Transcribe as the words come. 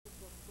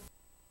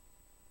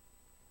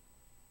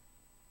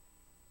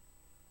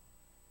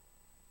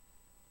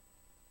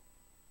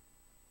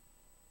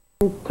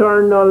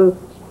internal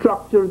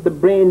structure of the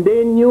brain.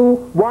 They knew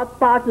what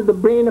part of the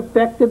brain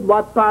affected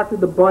what part of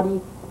the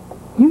body.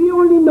 You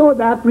only know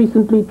that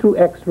recently through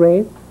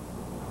X-rays.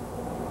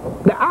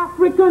 The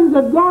Africans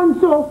had gone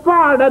so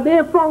far that they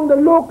found the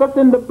locus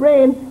in the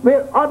brain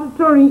where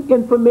auditory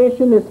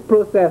information is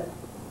processed.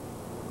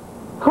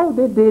 How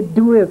did they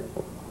do it?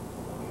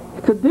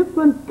 It's a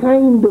different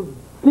kind of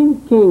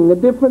thinking, a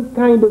different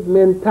kind of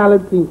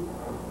mentality.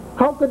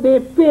 How could they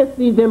face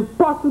these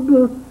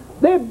impossible?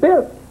 They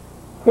built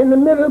in the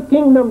Middle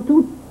Kingdom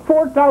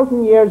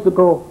 4,000 years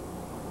ago.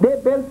 They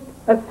built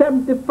a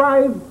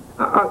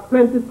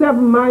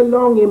 27-mile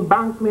long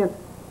embankment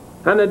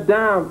and a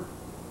dam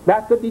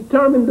that could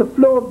determine the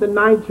flow of the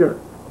Niger.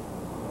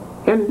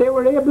 And they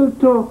were able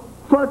to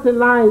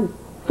fertilize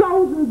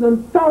thousands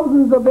and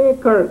thousands of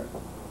acres.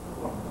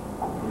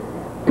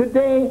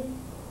 Today,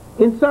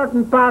 in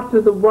certain parts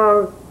of the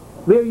world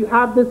where you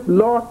have this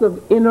loss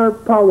of inner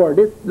power,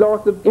 this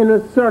loss of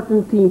inner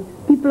certainty,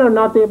 people are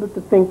not able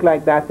to think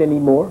like that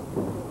anymore.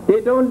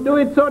 They don't do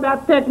it, so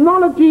that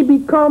technology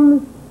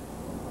becomes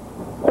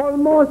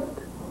almost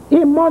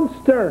a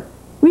monster.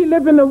 We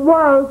live in a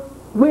world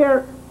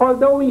where,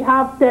 although we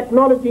have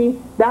technology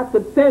that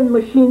could send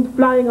machines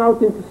flying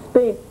out into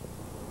space,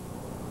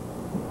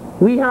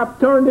 we have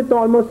turned it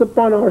almost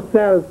upon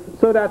ourselves,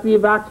 so that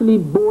we've actually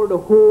bored a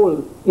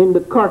hole in the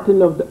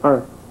curtain of the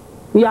earth.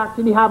 We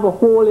actually have a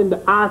hole in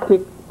the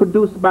Arctic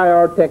produced by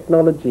our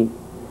technology.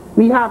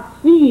 We have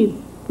seas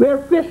where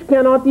fish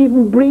cannot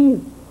even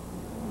breathe.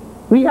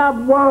 We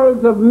have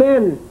worlds of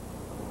men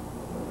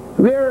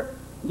where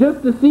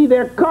just to see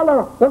their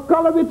color, a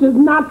color which is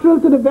natural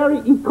to the very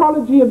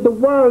ecology of the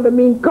world. I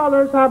mean,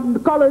 colors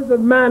of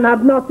man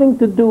have nothing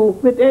to do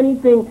with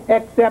anything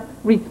except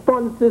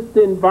responses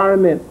to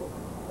environment.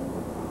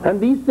 And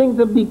these things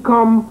have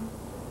become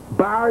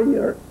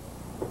barriers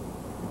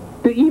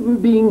to even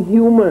being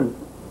human.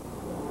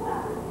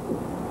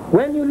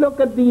 When you look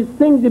at these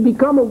things, you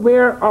become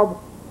aware of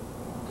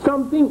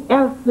something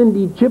else in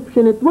the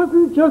Egyptian. It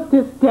wasn't just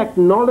his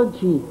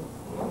technology.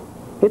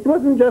 It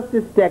wasn't just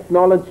his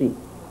technology.